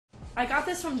I got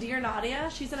this from Dear Nadia.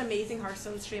 She's an amazing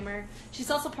Hearthstone streamer. She's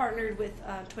also partnered with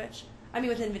Twitch. I mean,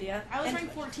 with NVIDIA. I was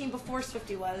ranked 14 before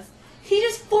Swifty was. He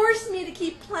just forced me to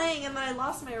keep playing, and then I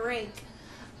lost my rank.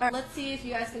 All right, let's see if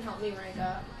you guys can help me rank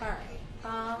up. All right.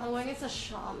 I'm going against a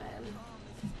shaman.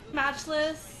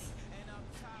 Matchless.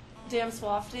 Damn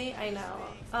Swafty. I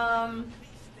know.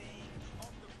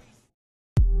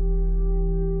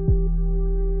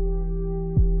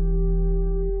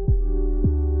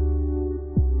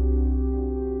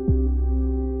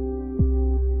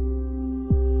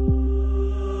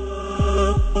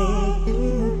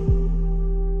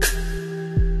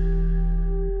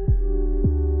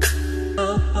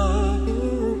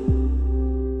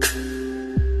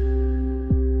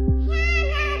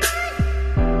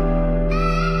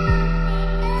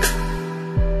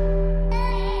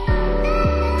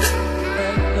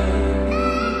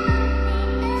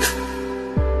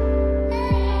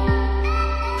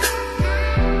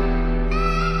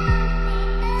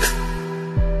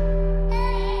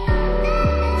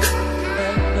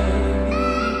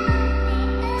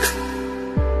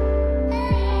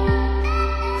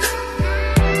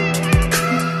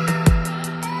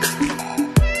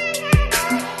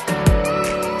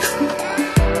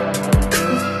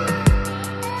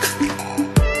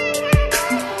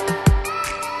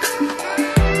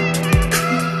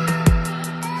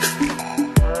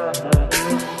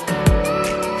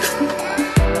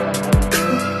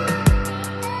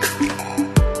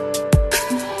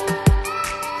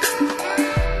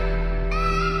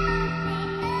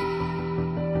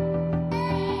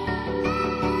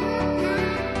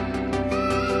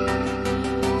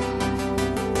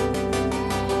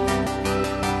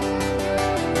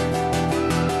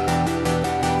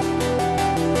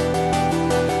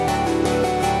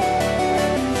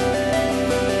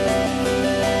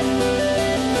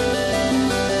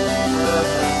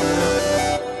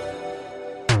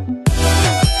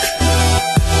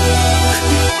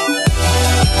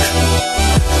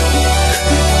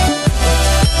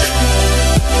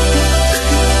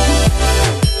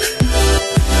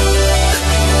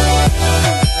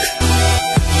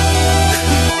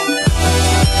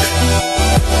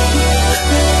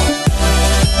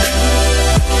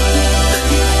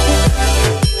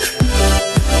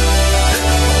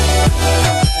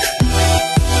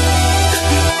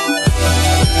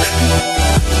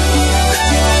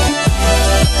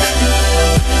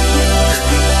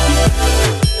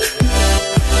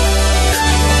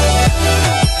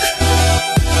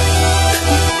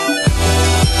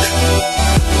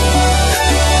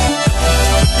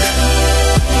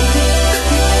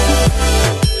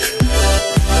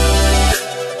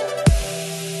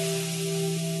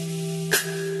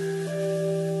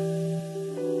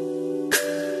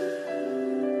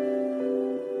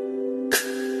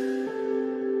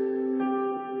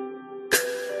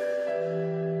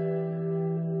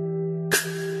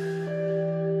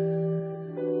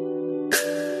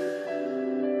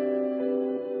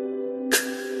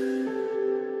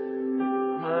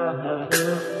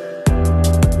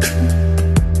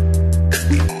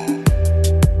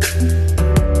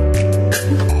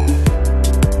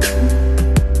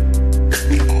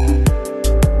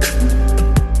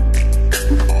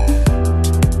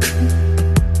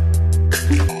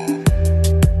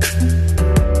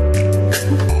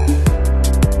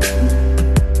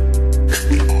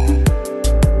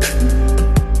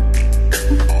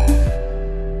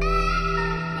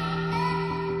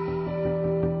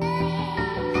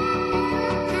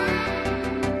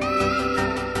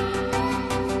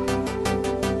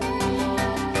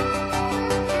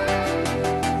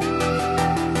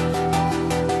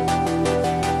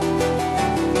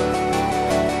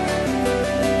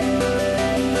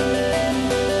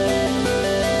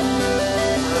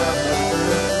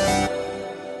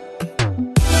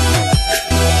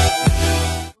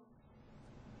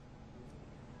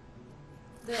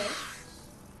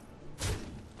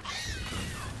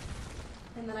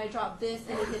 And then I drop this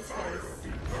and he hits face.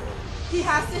 He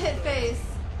has to hit face.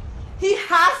 He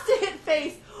has to hit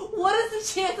face. What is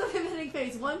the chance of him hitting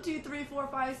face? 1, 2, 3, 4,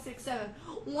 5, 6, 7.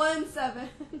 1, 7.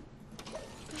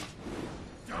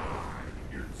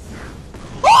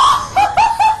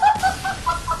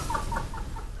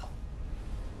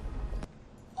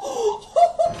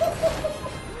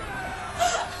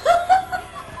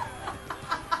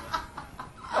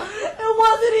 It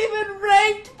wasn't even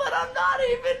ranked, but I'm not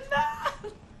even mad.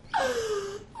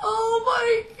 Oh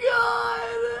my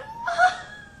god.